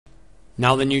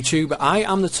Now then YouTube, I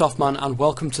am the Top Man and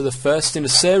welcome to the first in a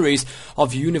series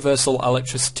of universal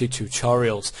electricity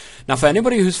tutorials. Now for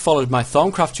anybody who's followed my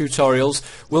Thaumcraft tutorials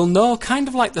will know kind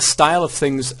of like the style of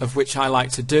things of which I like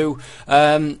to do.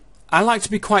 I like to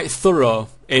be quite thorough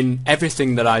in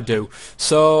everything that I do.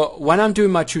 So when I'm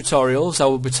doing my tutorials I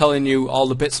will be telling you all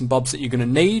the bits and bobs that you're going to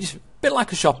need, a bit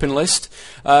like a shopping list,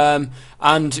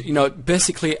 and you know,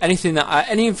 basically anything that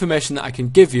any information that I can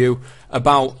give you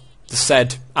about the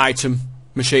said item,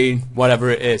 machine, whatever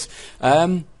it is.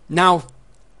 Now,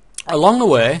 along the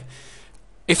way,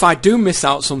 if I do miss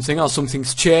out something or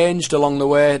something's changed along the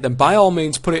way, then by all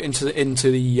means put it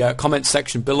into the comment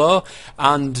section below,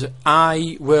 and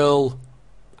I will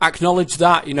acknowledge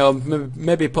that. You know,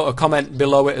 maybe put a comment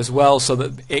below it as well so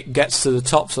that it gets to the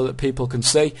top so that people can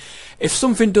see. If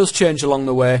something does change along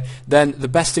the way, then the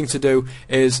best thing to do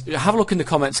is have a look in the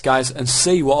comments, guys, and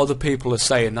see what other people are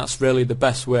saying. That's really the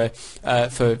best way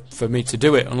for me to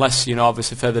do it, unless, you know,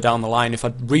 obviously further down the line if I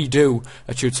redo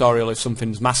a tutorial if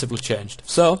something's massively changed.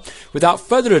 So without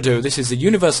further ado, this is the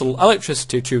universal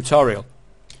electricity tutorial.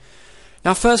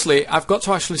 Now firstly, I've got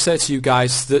to actually say to you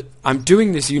guys that I'm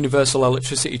doing this universal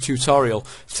electricity tutorial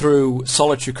through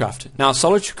SolitaryCraft. Now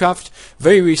SolitaryCraft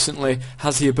very recently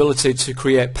has the ability to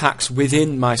create packs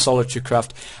within my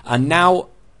SolitaryCraft, and now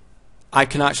I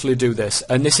can actually do this,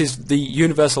 and this is the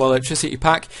universal electricity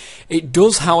pack. It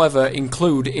does however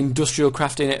include industrial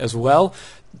craft in it as well.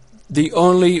 The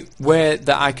only way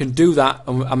that I can do that,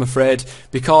 I'm afraid,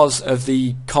 because of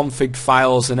the config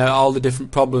files and all the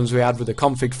different problems we had with the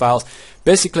config files,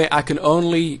 basically I can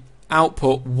only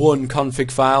output one config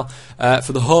file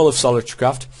for the whole of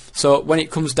SolitaryCraft. So when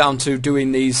it comes down to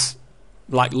doing these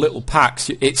like little packs,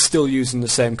 it's still using the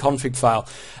same config file.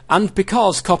 And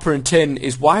because copper and tin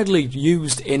is widely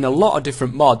used in a lot of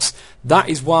different mods, that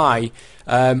is why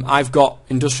I've got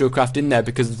industrial craft in there,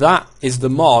 because that is the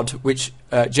mod which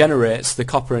generates the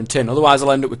copper and tin. Otherwise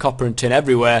I'll end up with copper and tin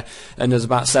everywhere, and there's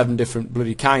about 7 different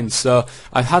bloody kinds. So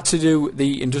I've had to do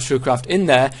the industrial craft in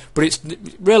there, but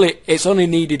it's only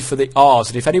needed for the ores.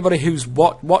 And if anybody who's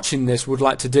watching this would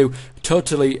like to do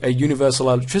totally a universal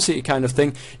electricity kind of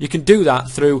thing, you can do that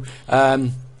through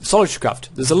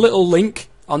SolitaryCraft. There's a little link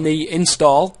on the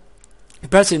install. You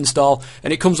press install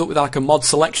and it comes up with like a mod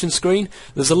selection screen.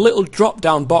 There's a little drop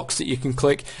down box that you can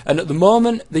click, and at the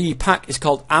moment the pack is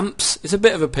called Ampz. It's a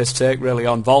bit of a piss take really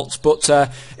on Voltz, but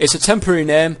it's a temporary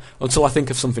name until I think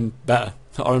of something better,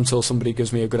 or until somebody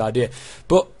gives me a good idea.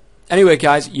 But anyway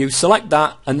guys, you select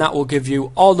that and that will give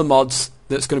you all the mods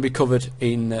that's going to be covered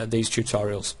in these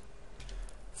tutorials.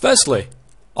 Firstly,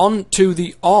 on to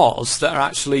the ores that are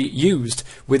actually used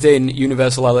within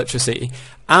universal electricity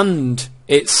and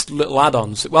its little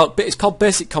add-ons. Well, it's called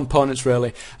basic components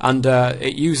really, and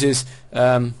it uses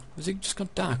has it just gone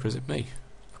dark or is it me?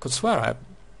 I could swear I have.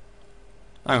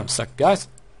 Hang on a second guys.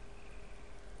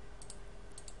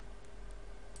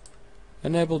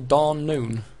 Enable dawn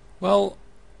noon. Well,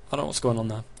 I don't know what's going on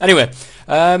there. Anyway,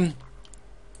 let's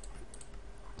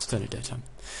turn it daytime.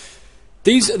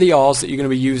 These are the ores that you're going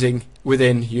to be using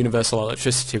within universal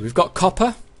electricity. We've got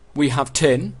copper, we have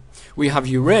tin, we have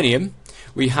uranium,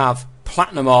 we have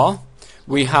platinum ore,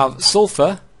 we have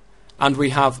sulfur, and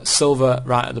we have silver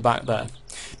right at the back there.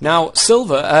 Now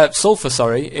sulfur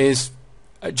is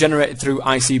generated through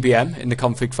ICBM in the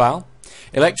config file.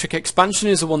 Electric expansion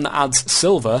is the one that adds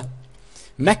silver.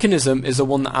 Mechanism is the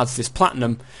one that adds this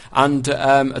platinum, and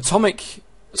atomic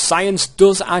science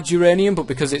does add uranium, but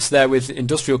because it's there with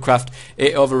industrial craft,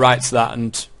 it overwrites that,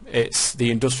 and it's the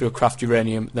industrial craft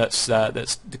uranium that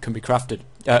can be crafted,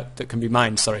 that can be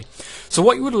mined. Sorry. So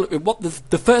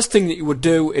the first thing that you would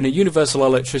do in a universal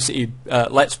electricity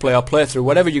let's play or playthrough,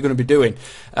 whatever you're going to be doing,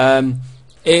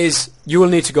 is you will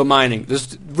need to go mining.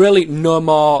 There's really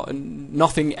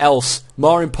nothing else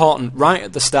more important right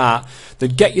at the start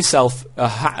than get yourself a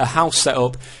house set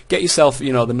up, get yourself,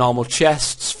 you know, the normal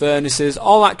chests, furnaces,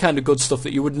 all that kind of good stuff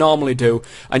that you would normally do,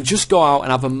 and just go out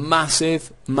and have a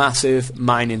massive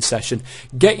mining session.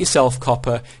 Get yourself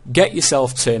copper, get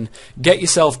yourself tin, get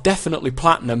yourself definitely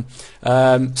platinum.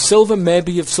 Silver may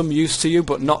be of some use to you,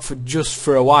 but not just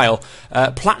for a while.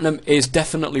 Platinum is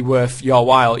definitely worth your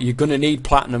while. You're going to need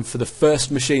platinum for the first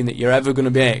machine that you're ever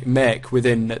going to make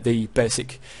within the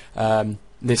basic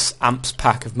this Ampz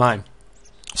pack of mine.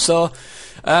 So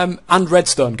and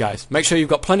redstone, guys, make sure you've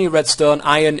got plenty of redstone,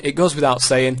 iron, it goes without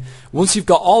saying. Once you've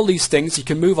got all these things, you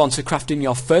can move on to crafting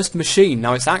your first machine.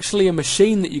 Now it's actually a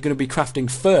machine that you're going to be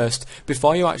crafting first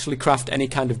before you actually craft any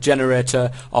kind of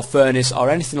generator or furnace or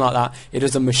anything like that. It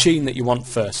is a machine that you want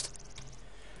first.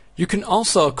 You can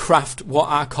also craft what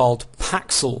are called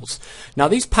paxels. Now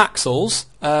these paxels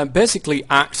basically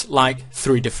act like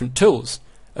 3 different tools.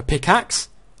 A pickaxe,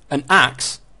 an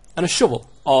axe and a shovel,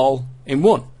 all in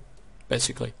one,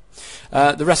 basically.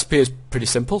 The recipe is pretty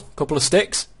simple. A couple of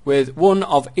sticks with one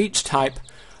of each type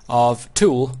of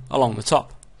tool along the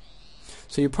top.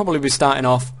 So you'll probably be starting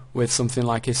off with something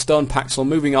like a stone paxel,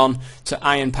 moving on to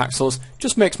iron paxels.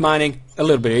 Just makes mining a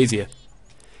little bit easier.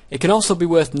 It can also be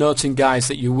worth noting, guys,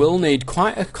 that you will need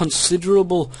quite a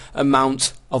considerable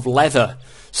amount of leather,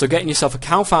 so getting yourself a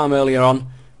cow farm earlier on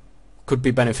could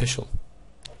be beneficial.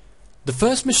 The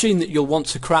first machine that you'll want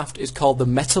to craft is called the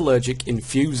metallurgic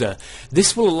infuser.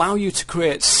 This will allow you to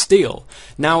create steel.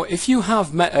 Now if you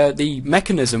have the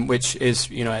mechanism, which is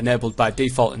enabled by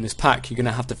default in this pack, you're going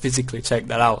to have to physically take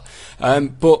that out,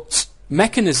 but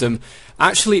mechanism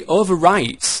actually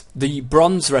overwrites the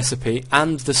bronze recipe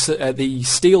and the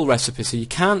steel recipe, so you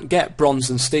can't get bronze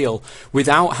and steel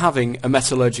without having a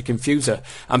metallurgic infuser.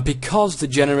 And because the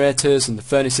generators and the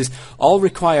furnaces all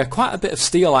require quite a bit of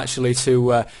steel actually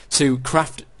to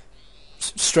craft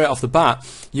straight off the bat,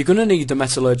 you're going to need the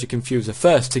metallurgic infuser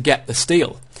first to get the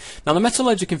steel. Now the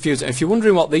metallurgic infuser, if you're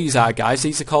wondering what these are, guys,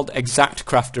 these are called Exact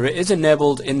Crafter. It is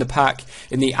enabled in the pack,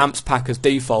 in the Ampz pack as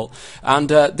default, and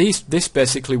this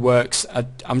basically works.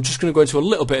 I'm just going to go into a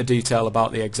little bit of detail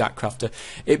about the Exact Crafter.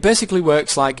 It basically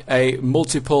works like a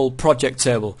multiple project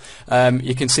table.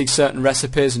 You can see certain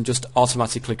recipes and just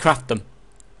automatically craft them.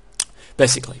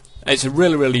 Basically, it's a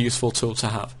really useful tool to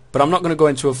have. But I'm not going to go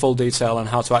into a full detail on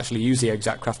how to actually use the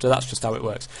Exact Crafter. That's just how it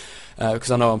works, because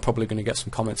I know I'm probably going to get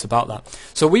some comments about that.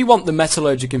 So we want the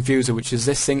metallurgic infuser, which is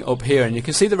this thing up here, and you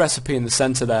can see the recipe in the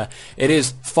center there. It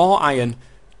is 4 iron,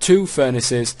 2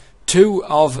 furnaces, 2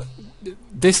 of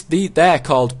they're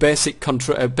called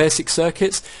basic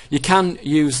circuits. You can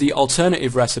use the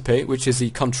alternative recipe, which is the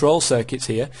control circuits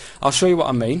here. I'll show you what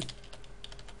I mean.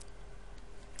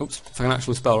 Oops, if I can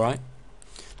actually spell right.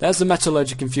 There's the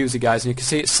metallurgic infuser, guys, and you can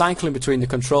see it's cycling between the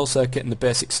control circuit and the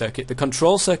basic circuit. The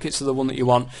control circuits are the one that you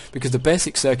want because the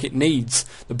basic circuit needs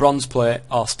the bronze plate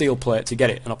or steel plate to get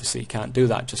it, and obviously you can't do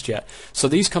that just yet. So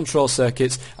these control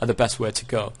circuits are the best way to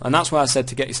go, and that's why I said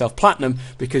to get yourself platinum,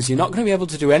 because you're not going to be able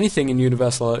to do anything in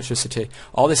Universal Electricity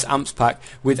or this Ampz pack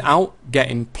without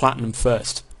getting platinum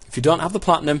first. If you don't have the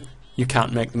platinum, you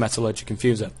can't make the metallurgic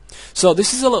infuser. So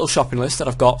this is a little shopping list that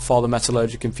I've got for the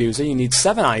metallurgic infuser. You need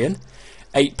 7 iron,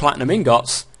 8 platinum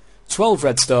ingots, 12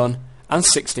 redstone and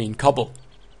 16 cobble.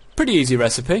 Pretty easy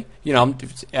recipe.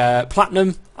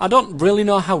 Platinum, I don't really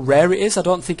know how rare it is. I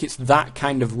don't think it's that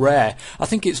kind of rare. I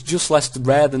think it's just less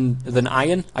rare than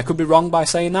iron. I could be wrong by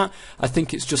saying that. I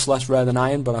think it's just less rare than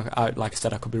iron, but like I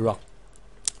said, I could be wrong.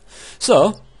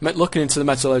 So, looking into the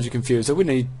metallurgic infuser, we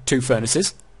need 2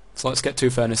 furnaces. So let's get 2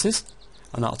 furnaces,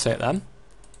 and that'll take them.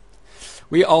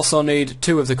 We also need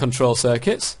 2 of the control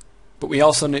circuits. But we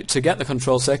also need, to get the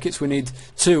control circuits, we need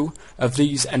 2 of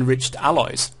these enriched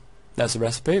alloys. There's the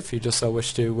recipe if you just so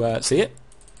wish to see it.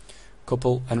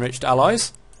 Couple enriched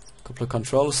alloys, couple of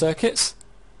controller circuits,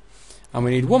 and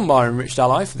we need 1 more enriched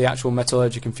alloy for the actual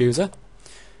metallurgic infuser.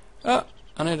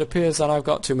 And it appears that I've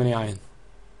got too many iron.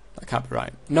 That can't be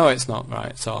right. No, it's not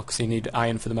right at all, because you need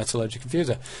iron for the metallurgic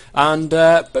infuser. And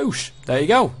boosh, there you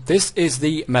go. This is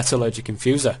the metallurgic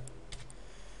infuser.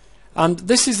 And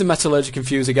this is the metallurgic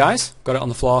infuser, guys. Got it on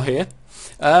the floor here.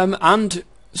 And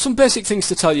some basic things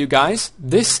to tell you, guys.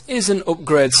 This is an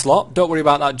upgrade slot. Don't worry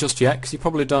about that just yet, because you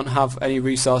probably don't have any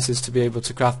resources to be able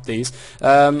to craft these.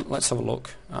 Let's have a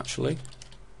look, actually.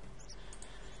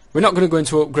 We're not going to go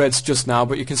into upgrades just now,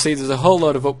 but you can see there's a whole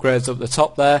load of upgrades up the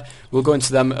top there. We'll go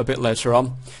into them a bit later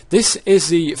on. This is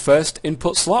the first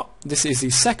input slot. This is the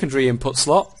secondary input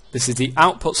slot. This is the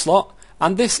output slot.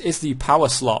 And this is the power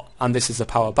slot, and this is the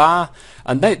power bar,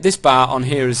 and this bar on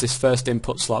here is this first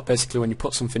input slot. Basically, when you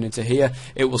put something into here,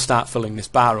 it will start filling this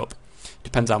bar up.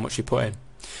 Depends how much you put in.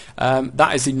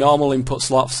 That is the normal input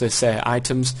slot for, say,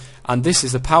 items, and this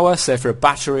is the power, say for a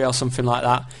battery or something like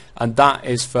that, and that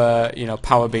is for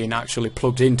power being actually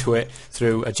plugged into it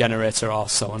through a generator or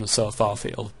so on and so forth.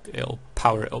 It'll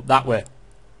power it up that way.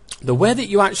 The way that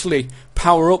you actually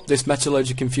power up this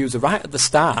metallurgic infuser right at the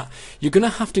start, you're going to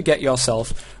have to get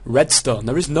yourself redstone.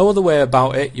 There is no other way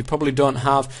about it. You probably don't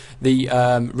have the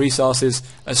resources,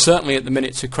 certainly at the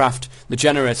minute, to craft the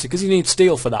generator, because you need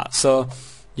steel for that. So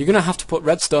you're going to have to put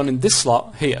redstone in this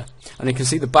slot here. And you can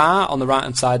see the bar on the right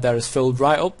hand side there is filled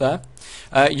right up there.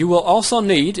 You will also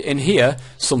need in here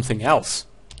something else.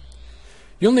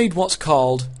 You'll need what's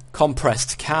called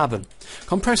compressed carbon.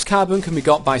 Compressed carbon can be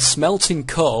got by smelting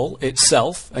coal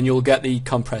itself, and you'll get the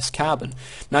compressed carbon.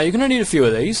 Now you're going to need a few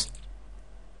of these.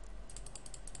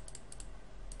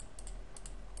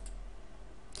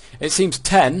 It seems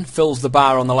 10 fills the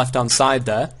bar on the left hand side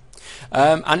there.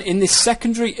 And in this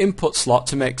secondary input slot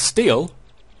to make steel,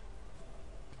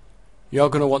 you're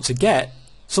going to want to get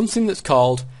something that's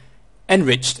called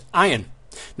enriched iron.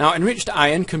 Now enriched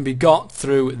iron can be got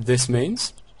through this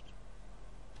means: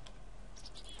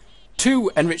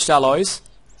 2 enriched alloys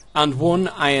and 1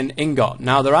 iron ingot.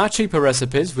 Now there are cheaper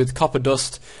recipes with copper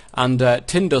dust and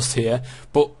tin dust here,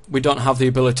 but we don't have the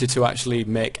ability to actually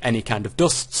make any kind of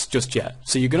dusts just yet.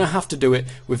 So you're going to have to do it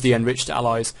with the enriched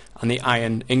alloys and the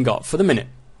iron ingot for the minute.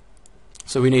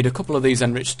 So we need a couple of these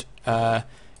enriched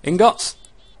ingots,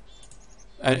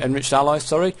 enriched alloys,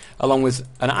 sorry, along with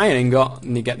an iron ingot,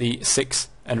 and you get the 6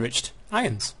 enriched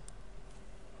irons.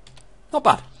 Not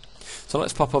bad. So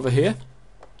let's pop over here,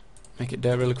 make it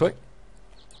there really quick,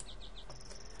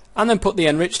 and then put the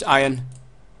enriched iron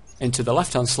into the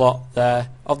left hand slot there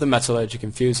of the metallurgic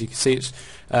infuser. You can see it's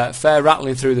fair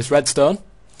rattling through this redstone,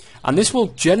 and this will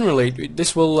generally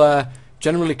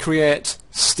create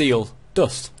steel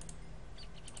dust.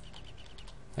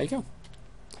 There you go.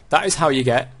 That is how you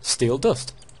get steel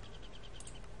dust.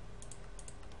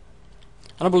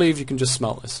 And I believe you can just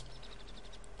smelt this.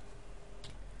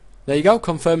 There you go,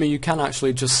 confirming you can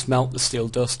actually just smelt the steel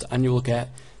dust and you will get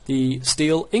the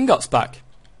steel ingots back.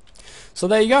 So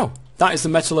there you go. That is the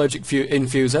metallurgic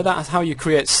infuser. That is how you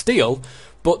create steel,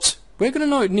 but we're going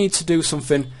to need to do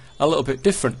something a little bit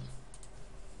different.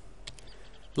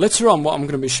 Later on, what I'm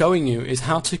going to be showing you is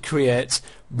how to create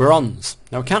bronze.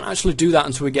 Now we can't actually do that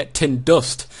until we get tin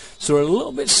dust, so we're a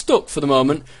little bit stuck for the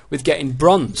moment with getting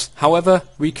bronze. However,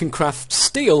 we can craft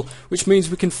steel, which means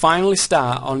we can finally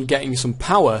start on getting some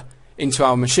power into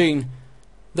our machine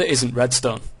that isn't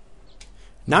redstone.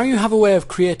 Now you have a way of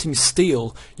creating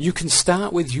steel, you can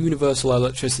start with universal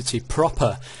electricity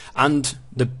proper, and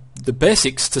the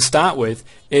basics to start with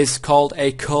is called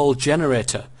a coal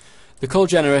generator. The coal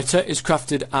generator is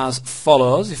crafted as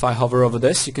follows. If I hover over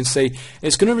this, you can see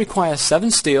it's going to require 7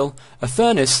 steel, a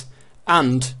furnace,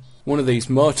 and one of these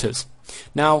motors.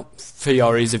 Now, for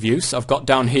your ease of use, I've got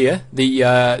down here the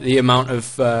amount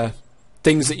of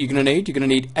things that you're going to need. You're going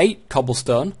to need 8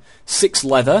 cobblestone, 6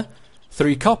 leather,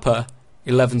 3 copper,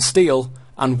 11 steel,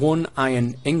 and 1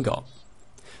 iron ingot.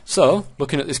 So,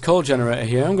 looking at this coal generator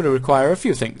here, I'm going to require a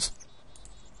few things.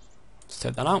 Let's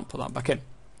take that out, put that back in.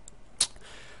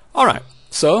 Alright,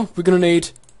 so we're going to need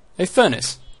a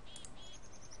furnace.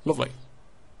 Lovely.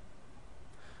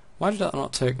 Why did that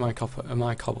not take my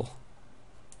cobble?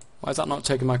 Why is that not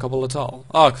taking my cobble at all?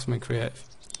 Oh, because I'm in creative.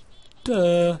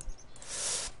 Duh.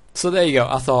 So there you go.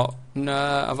 I thought,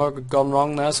 nah, have I gone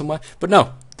wrong there somewhere? But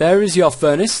no, there is your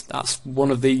furnace. That's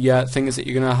one of the things that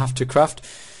you're going to have to craft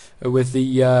with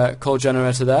the coal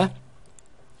generator there.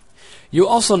 You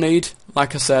also need,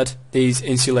 like I said, these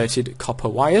insulated copper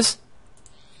wires.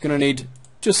 Going to need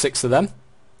just 6 of them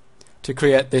to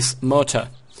create this motor.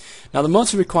 Now the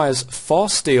motor requires 4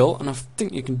 steel, and I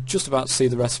think you can just about see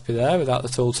the recipe there without the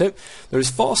tooltip. There is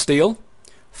 4 steel,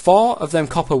 4 of them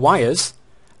copper wires,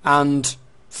 and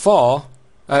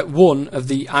 1 of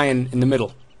the iron in the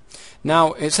middle.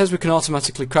 Now it says we can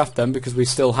automatically craft them because we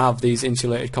still have these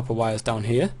insulated copper wires down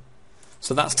here,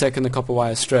 so that's taken the copper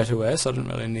wires straight away, so I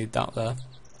didn't really need that there.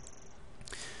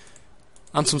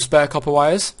 And some spare copper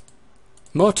wires.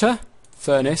 Motor,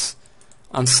 furnace,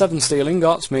 and 7 steel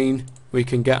ingots mean we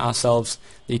can get ourselves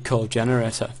the coal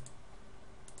generator.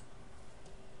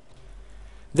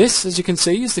 This, as you can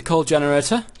see, is the coal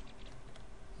generator.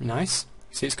 Nice.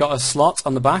 See, it's got a slot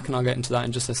on the back, and I'll get into that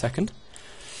in just a second.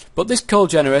 But this coal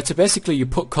generator, basically you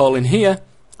put coal in here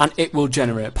and it will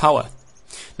generate power.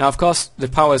 Now of course the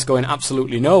power is going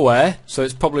absolutely nowhere, so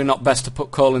it's probably not best to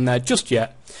put coal in there just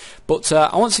yet. But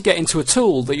I want to get into a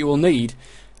tool that you will need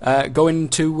going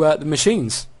to the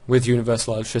machines with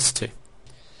universal electricity.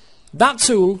 That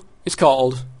tool is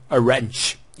called a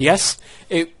wrench. Yes,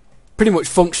 it pretty much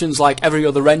functions like every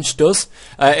other wrench does.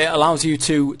 It allows you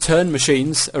to turn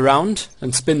machines around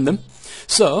and spin them.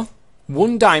 So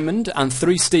 1 diamond and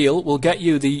 3 steel will get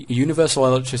you the universal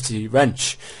electricity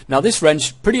wrench. Now this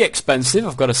wrench, pretty expensive,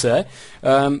 I've got to say,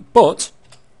 but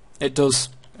it does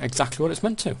exactly what it's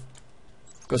meant to.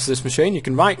 Goes to this machine, you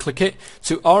can right click it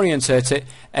to orientate it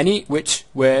any which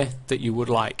way that you would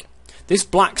like. This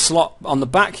black slot on the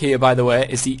back here, by the way,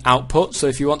 is the output, so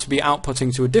if you want to be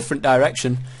outputting to a different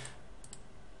direction,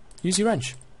 use your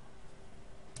wrench.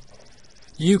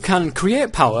 You can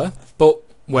create power, but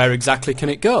where exactly can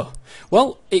it go?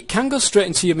 Well, it can go straight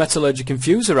into your metallurgic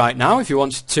infuser right now if you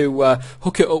wanted to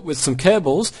hook it up with some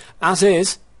cables, as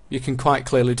is you can quite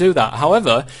clearly do that.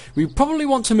 However, we probably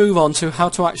want to move on to how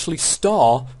to actually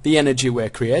store the energy we're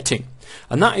creating.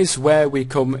 And that is where we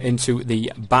come into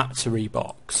the battery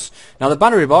box. Now the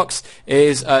battery box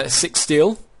is 6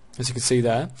 steel, as you can see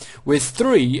there, with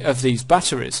 3 of these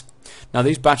batteries. Now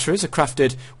these batteries are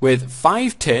crafted with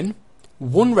 5 tin,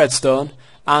 1 redstone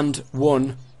and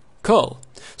 1 coal.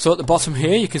 So at the bottom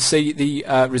here you can see the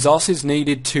resources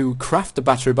needed to craft the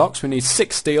battery box. We need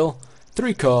 6 steel,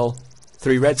 3 coal,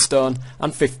 3 redstone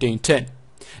and 15 tin.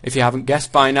 If you haven't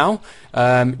guessed by now,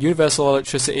 universal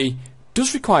electricity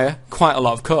does require quite a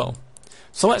lot of coal.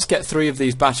 So let's get 3 of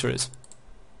these batteries.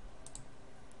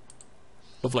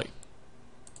 Lovely.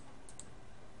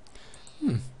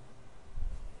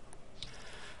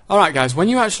 Alright guys, when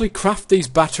you actually craft these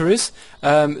batteries,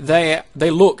 they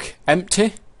look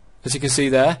empty, as you can see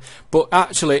there, but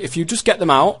actually if you just get them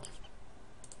out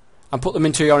and put them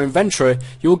into your inventory,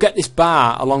 you will get this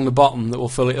bar along the bottom that will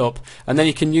fill it up, and then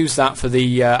you can use that for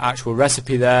the actual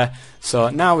recipe there. So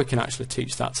now we can actually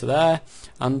teach that to there,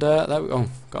 and there we go.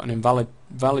 Got an invalid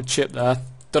chip there.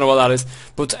 Don't know what that is,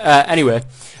 but anyway,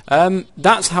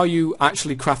 that's how you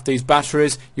actually craft these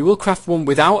batteries. You will craft one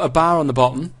without a bar on the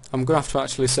bottom. I'm going to have to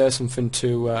actually say something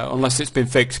to, unless it's been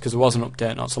fixed, because there was an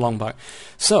update not so long back.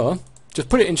 So just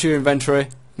put it into your inventory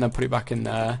and then put it back in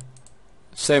there.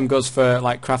 Same goes for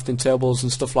like crafting tables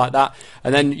and stuff like that,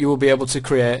 and then you will be able to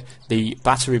create the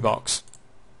battery box.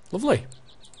 Lovely.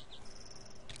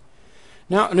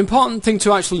 Now an important thing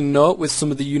to actually note with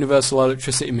some of the universal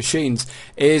electricity machines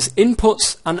is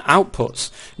inputs and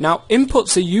outputs. Now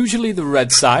inputs are usually the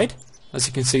red side, as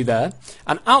you can see there,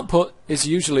 and output is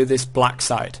usually this black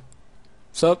side.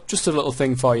 So just a little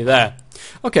thing for you there.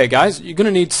 Okay guys, you're going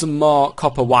to need some more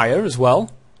copper wire as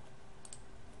well.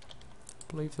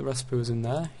 I believe the recipe was in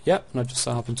there. Yep, and I just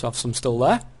so happen to have some still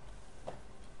there.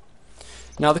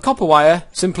 Now the copper wire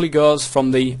simply goes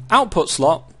from the output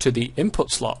slot to the input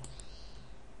slot.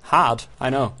 Hard, I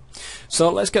know. So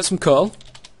let's get some coal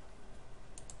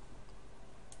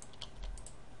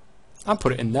and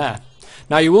put it in there.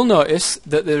 Now you will notice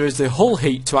that there is the hull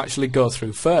heat to actually go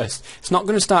through first. It's not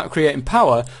going to start creating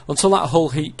power until that hull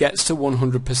heat gets to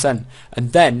 100%,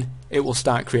 and then it will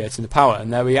start creating the power.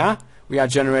 And there we are. We are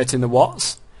generating the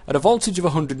watts at a voltage of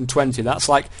 120. That's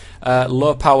like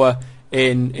low power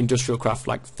in industrial craft,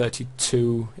 like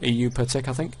 32 EU per tick,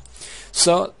 I think.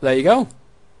 So there you go.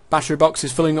 Battery box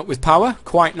is filling up with power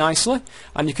quite nicely,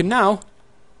 and you can now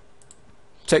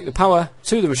take the power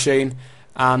to the machine,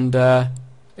 and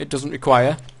it doesn't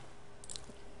require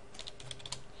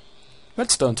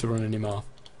redstone to run anymore.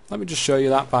 Let me just show you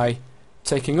that by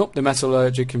taking up the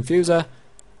metallurgy confuser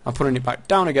and putting it back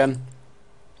down again.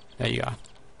 There you are.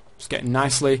 It's getting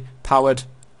nicely powered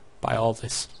by all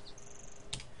this.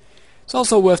 It's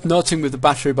also worth noting with the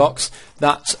battery box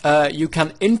that you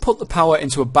can input the power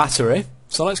into a battery.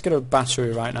 So let's get a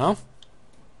battery right now.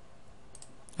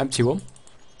 Empty one.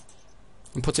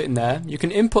 And put it in there. You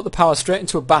can input the power straight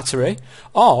into a battery,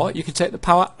 or you can take the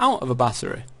power out of a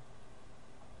battery.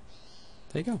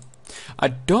 There you go. I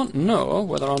don't know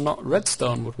whether or not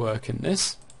redstone would work in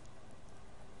this.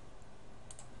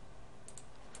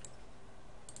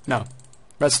 No,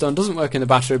 redstone doesn't work in the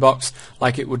battery box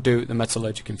like it would do the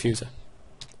metallurgy confuser.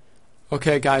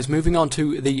 Okay guys, moving on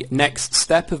to the next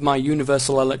step of my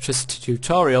universal electricity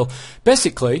tutorial.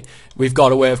 Basically, we've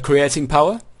got a way of creating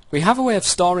power, we have a way of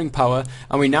storing power,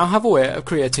 and we now have a way of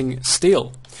creating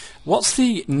steel. What's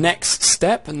the next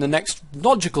step and the next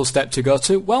logical step to go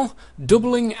to? Well,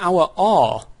 doubling our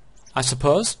ore, I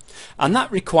suppose, and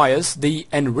that requires the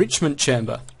enrichment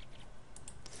chamber.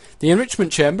 The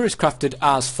enrichment chamber is crafted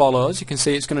as follows. You can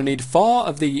see it's going to need 4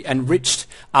 of the enriched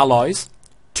alloys,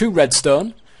 2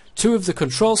 redstone, 2 of the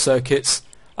control circuits,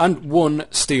 and 1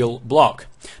 steel block.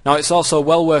 Now it's also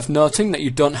well worth noting that you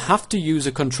don't have to use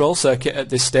a control circuit at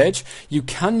this stage. You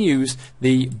can use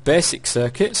the basic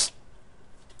circuits,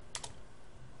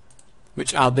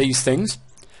 which are these things.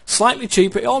 Slightly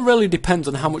cheaper. It all really depends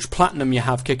on how much platinum you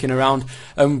have kicking around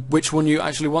and which one you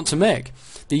actually want to make.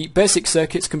 The basic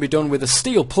circuits can be done with a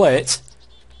steel plate.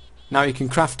 Now you can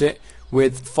craft it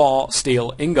with 4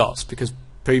 steel ingots, because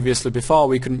previously before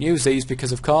we couldn't use these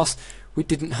because of course we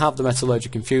didn't have the metallurgy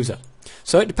confuser.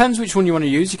 So it depends which one you want to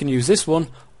use. You can use this one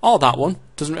or that one.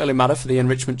 Doesn't really matter for the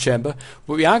enrichment chamber,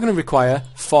 but we are going to require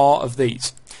 4 of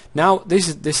these. Now this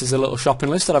is a little shopping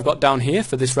list that I've got down here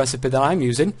for this recipe that I'm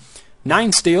using.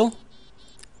 9 steel,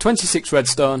 26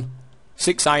 redstone,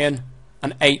 6 iron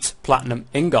and 8 platinum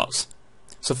ingots.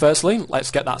 So firstly, let's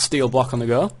get that steel block on the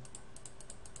go.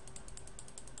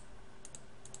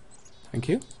 Thank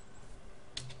you.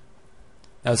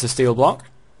 There's the steel block.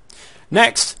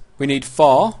 Next, we need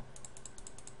 4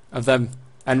 of them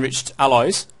enriched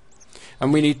alloys,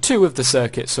 and we need 2 of the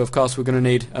circuits, so of course we're going to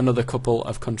need another couple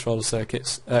of control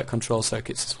circuits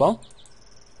as well.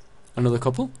 Another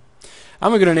couple.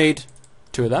 And we're going to need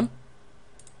 2 of them,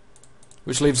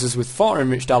 which leaves us with 4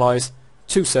 enriched alloys,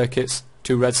 2 circuits,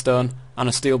 2 redstone, and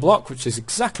a steel block, which is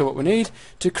exactly what we need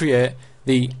to create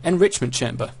the enrichment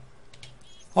chamber.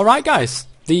 Alright guys,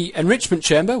 the enrichment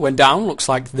chamber, when down, looks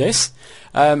like this.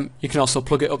 You can also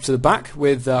plug it up to the back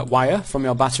with wire from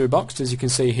your battery box, as you can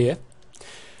see here.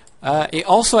 It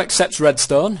also accepts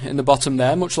redstone in the bottom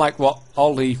there, much like what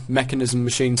all the mechanism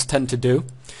machines tend to do.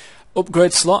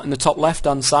 Upgrade slot in the top left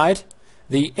hand side,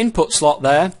 the input slot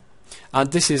there,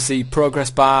 and this is the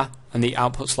progress bar, and the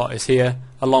output slot is here,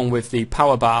 along with the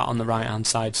power bar on the right hand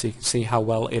side, so you can see how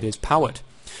well it is powered.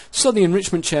 So the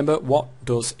enrichment chamber, what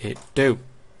does it do?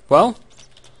 Well,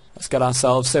 let's get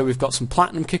ourselves, say we've got some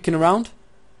platinum kicking around.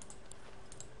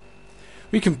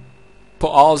 We can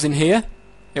put ores in here.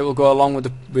 It will go along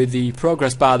with the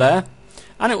progress bar there,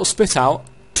 and it will spit out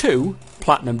 2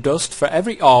 platinum dust for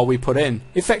every ore we put in,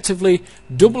 effectively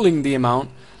doubling the amount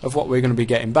of what we're going to be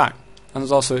getting back. And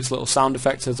there's also its little sound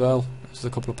effect as well. There's a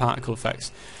couple of particle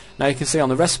effects. Now you can see on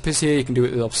the recipes here you can do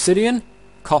it with obsidian,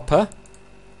 copper,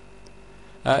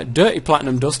 dirty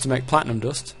platinum dust to make platinum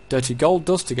dust, dirty gold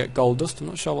dust to get gold dust. I'm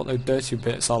not sure what the dirty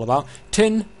bit's all about.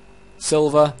 Tin,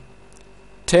 silver,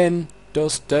 tin,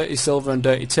 dust, dirty silver and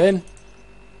dirty tin.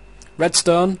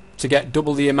 Redstone to get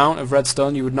double the amount of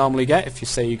redstone you would normally get if you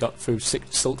say you got through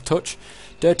silk touch.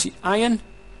 Dirty iron,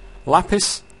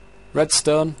 lapis,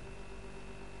 redstone.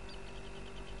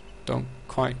 Don't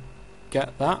quite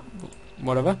get that, but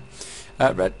whatever.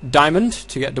 Diamond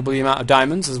to get double the amount of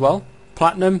diamonds as well.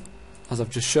 Platinum, as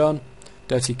I've just shown.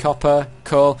 Dirty copper,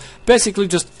 coal. Basically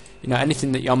just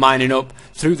anything that you're mining up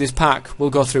through this pack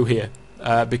will go through here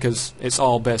because it's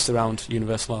all based around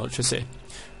universal electricity.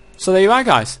 So there you are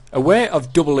guys, a way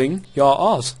of doubling your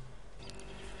ores.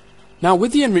 Now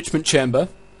with the enrichment chamber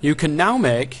you can now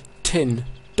make tin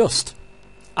dust,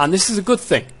 and this is a good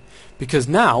thing because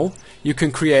now you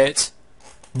can create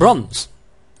bronze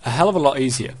a hell of a lot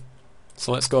easier.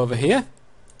 So let's go over here,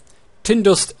 tin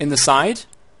dust in the side,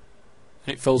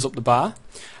 and it fills up the bar,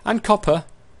 and copper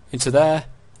into there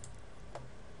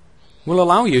will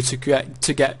allow you to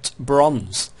get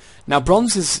bronze. Now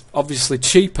bronze is obviously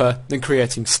cheaper than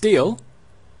creating steel.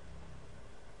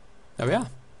 There we are.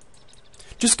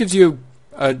 Just gives you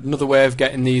another way of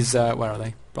getting these, where are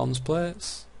they? Bronze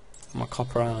plates? My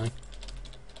copper, aren't I?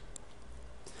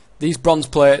 These bronze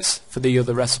plates for the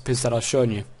other recipes that I've shown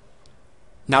you.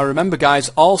 Now remember guys,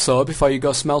 also before you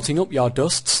go smelting up your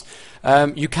dusts,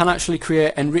 you can actually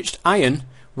create enriched iron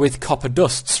with copper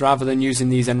dusts rather than using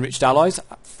these enriched alloys.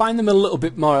 I find them a little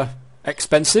bit more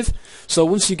expensive, so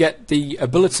once you get the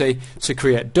ability to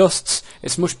create dusts,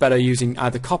 it's much better using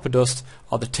either copper dust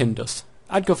or the tin dust.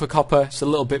 I'd go for copper. It's a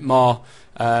little bit more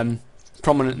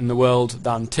prominent in the world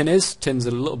than tin is. Tin's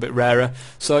a little bit rarer,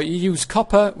 so you use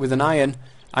copper with an iron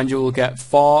and you will get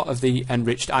 4 of the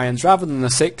enriched irons rather than the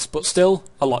 6, but still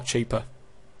a lot cheaper.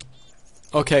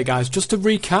 Okay guys, just to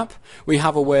recap, we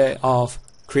have a way of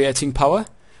creating power,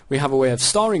 we have a way of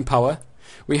storing power,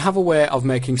 we have a way of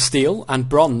making steel and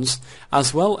bronze,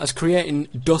 as well as creating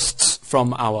dusts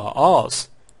from our ores.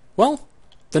 Well,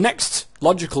 the next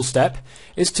logical step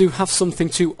is to have something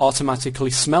to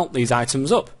automatically smelt these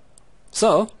items up.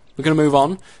 So, we're going to move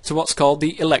on to what's called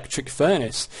the electric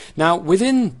furnace. Now,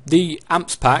 within the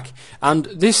Ampz pack, and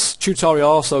this tutorial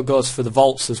also goes for the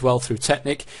Voltz as well through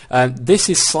Technic, this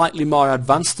is slightly more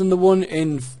advanced than the one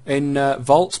in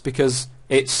Voltz because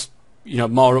it's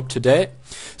more up to date.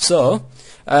 So,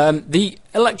 the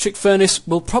electric furnace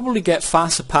will probably get far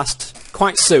surpassed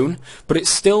quite soon, but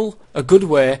it's still a good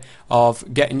way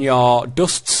of getting your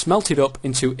dust smelted up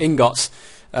into ingots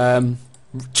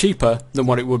cheaper than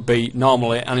what it would be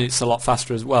normally, and it's a lot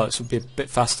faster as well. It would be a bit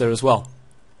faster as well.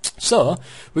 So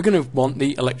we're going to want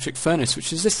the electric furnace,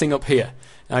 which is this thing up here.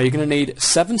 Now you're going to need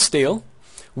 7 steel,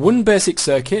 1 basic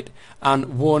circuit,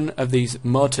 and 1 of these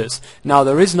motors. Now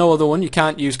there is no other one. You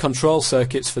can't use control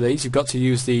circuits for these. You've got to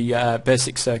use the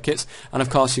basic circuits, and of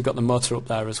course you've got the motor up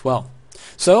there as well.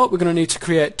 So we're going to need to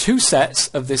create 2 sets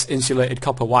of this insulated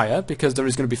copper wire, because there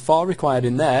is going to be 4 required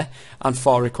in there and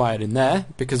 4 required in there,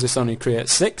 because this only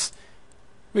creates 6.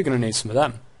 We're going to need some of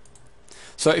them.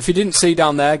 So if you didn't see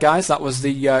down there, guys, that was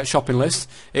the shopping list.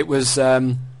 It was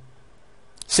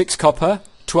 6 copper,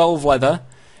 12 leather,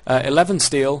 11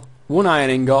 steel, 1 iron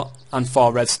ingot, and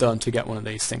 4 redstone to get one of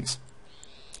these things.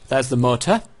 There's the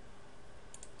motor.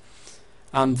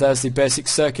 And there's the basic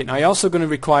circuit. Now you're also going to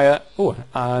require,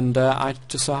 I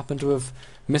just so happen to have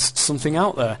missed something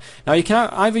out there. Now you can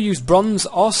either use bronze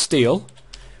or steel.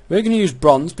 We're going to use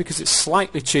bronze because it's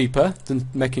slightly cheaper than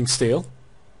making steel.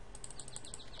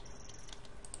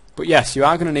 But yes, you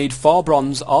are going to need 4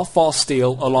 bronze or 4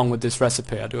 steel along with this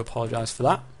recipe. I do apologise for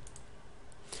that.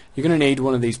 You're going to need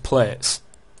one of these plates.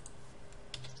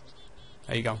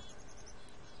 There you go.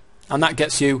 And that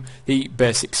gets you the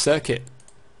basic circuit.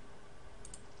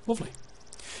 Lovely.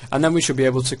 And then we should be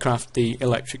able to craft the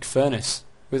electric furnace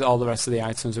with all the rest of the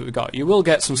items that we've got. You will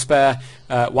get some spare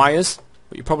wires,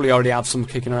 but you probably already have some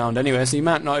kicking around anyway, so you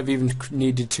might not have even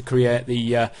needed to create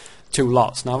the 2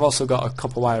 lots. Now I've also got a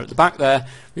copper wire at the back there.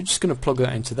 We're just going to plug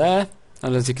that into there,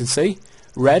 and as you can see,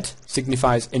 red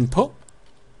signifies input.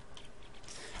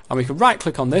 And we can right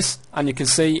click on this and you can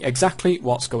see exactly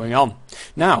what's going on.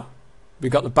 Now, we've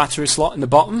got the battery slot in the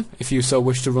bottom. If you so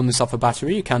wish to run this off a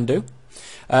battery, you can do.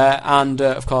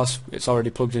 Of course, it's already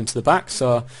plugged into the back,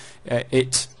 so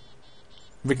it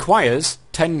requires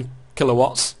 10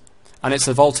 kilowatts and it's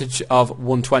a voltage of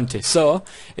 120. So,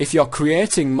 if you're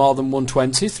creating more than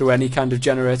 120 through any kind of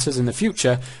generators in the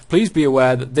future, please be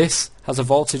aware that this has a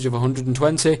voltage of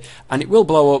 120 and it will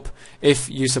blow up if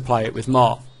you supply it with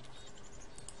more.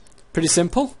 Pretty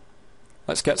simple.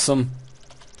 Let's get some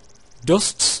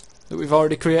dusts that we've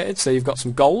already created. So you've got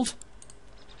some gold.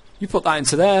 You put that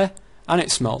into there and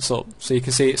it smelts up. So you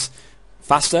can see it's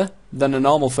faster than a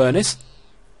normal furnace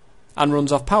and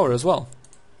runs off power as well.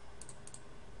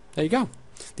 There you go.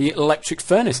 The electric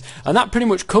furnace. And that pretty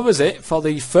much covers it for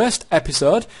the first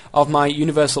episode of my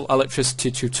universal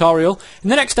electricity tutorial. In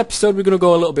the next episode we're going to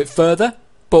go a little bit further,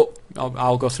 but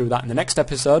I'll go through that in the next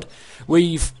episode.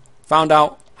 We've found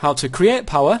out how to create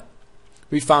power.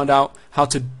 We found out how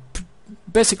to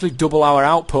basically double our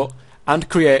output and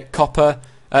create copper,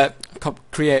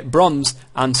 create bronze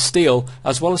and steel,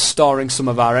 as well as storing some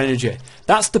of our energy.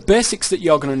 That's the basics that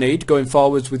you're going to need going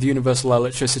forwards with universal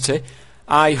electricity.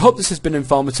 I hope this has been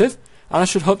informative, and I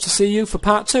should hope to see you for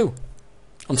part 2.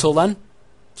 Until then,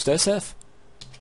 stay safe.